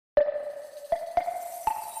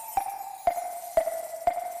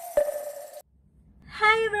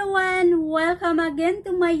everyone! Welcome again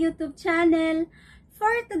to my YouTube channel. For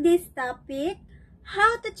today's topic,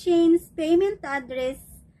 how to change payment address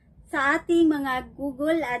sa ating mga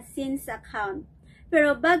Google AdSense account.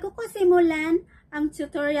 Pero bago ko simulan ang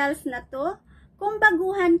tutorials na to, kung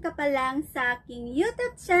baguhan ka pa lang sa aking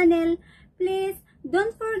YouTube channel, please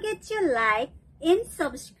don't forget to like and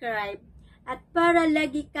subscribe. At para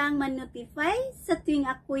lagi kang ma-notify sa tuwing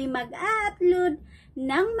ako'y mag-upload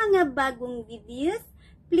ng mga bagong videos,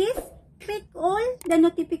 please click all the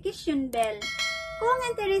notification bell. Kung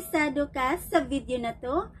interesado ka sa video na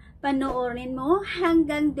to, panoorin mo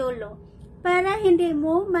hanggang dulo para hindi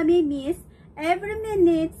mo mamimiss every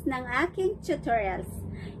minute ng aking tutorials.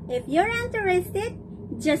 If you're interested,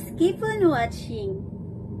 just keep on watching.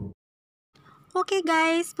 Okay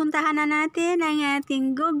guys, puntahan na natin ang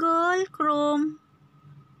ating Google Chrome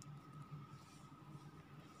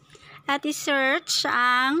at i-search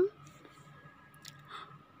ang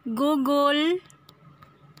Google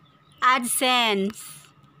AdSense.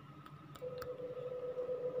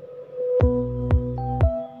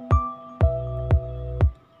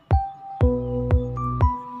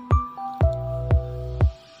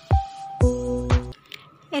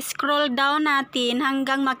 Scroll down natin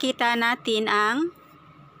hanggang makita natin ang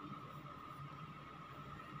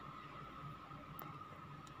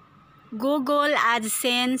Google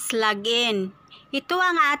AdSense login. Ito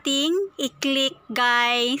ang ating i-click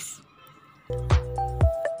guys.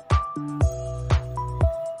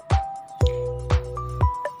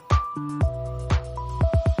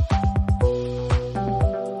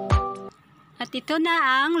 At ito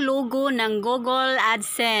na ang logo ng Google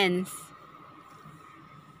AdSense.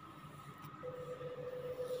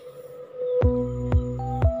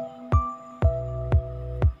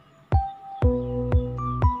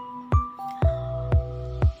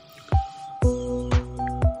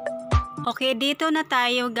 Okay, dito na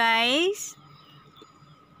tayo guys.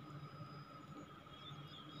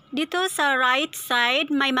 Dito sa right side,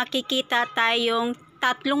 may makikita tayong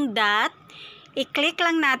tatlong dot. I-click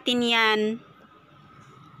lang natin yan.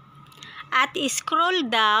 At i-scroll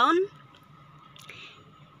down.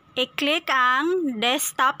 I-click ang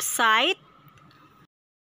desktop site.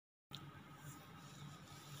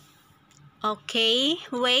 Okay,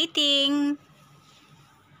 waiting.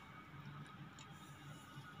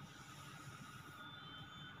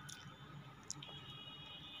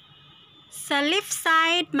 Sa left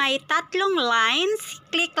side, may tatlong lines.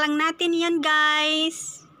 Click lang natin yan,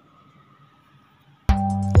 guys.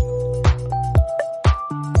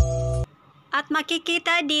 At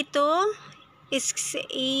makikita dito,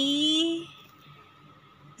 i-zoom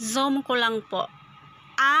ko lang po,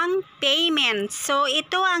 ang payment. So,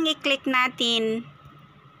 ito ang i-click natin.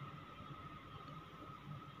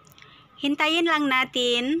 Hintayin lang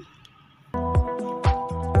natin.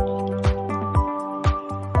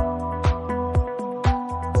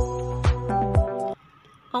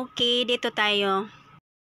 Okay, dito tayo.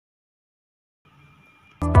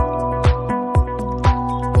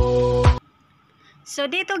 So,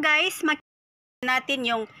 dito guys, makikita natin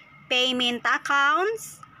yung payment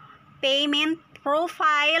accounts, payment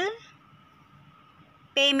profile,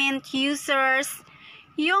 payment users.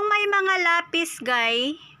 Yung may mga lapis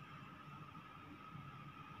guys,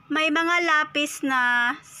 may mga lapis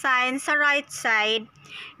na sign sa right side.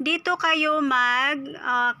 Dito kayo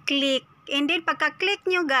mag-click. And then, pagka-click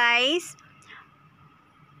nyo guys,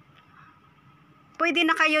 pwede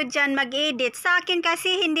na kayo dyan mag-edit. Sa akin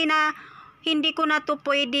kasi, hindi ko na to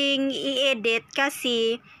pwedeng i-edit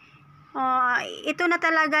kasi ito na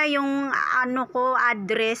talaga yung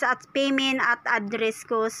address at payment at address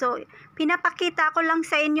ko. So, pinapakita ko lang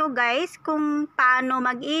sa inyo guys kung paano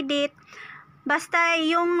mag-edit. Basta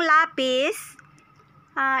yung lapis,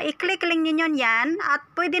 i-click lang nyo yan at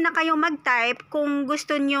pwede na kayong mag-type kung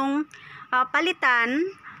gusto nyong palitan.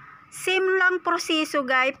 Same lang proseso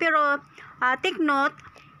guys, pero take note,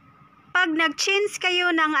 pag nag-change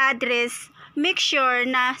kayo ng address, make sure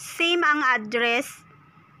na same ang address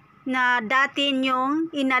na dati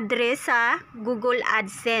nyong in-address sa Google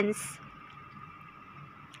AdSense.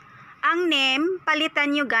 Ang name,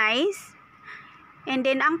 palitan nyo guys. And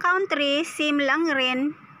then ang country, same lang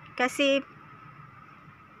rin kasi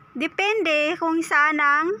depende kung saan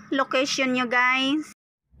ang location nyo guys.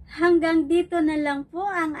 Hanggang dito na lang po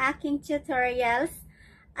ang aking tutorials.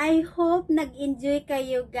 I hope nag-enjoy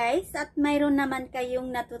kayo guys at mayroon naman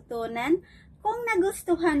kayong natutunan. Kung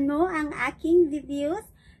nagustuhan mo ang aking videos,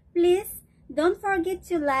 please don't forget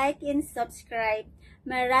to like and subscribe.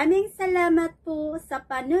 Maraming salamat po sa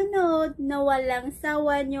panunood na walang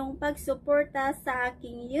sawa niyong pagsuporta sa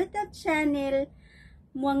aking YouTube channel.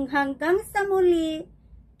 Hanggang sa muli.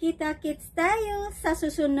 Kita-kits tayo sa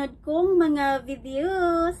susunod kong mga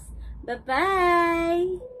videos.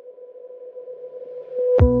 Bye-bye!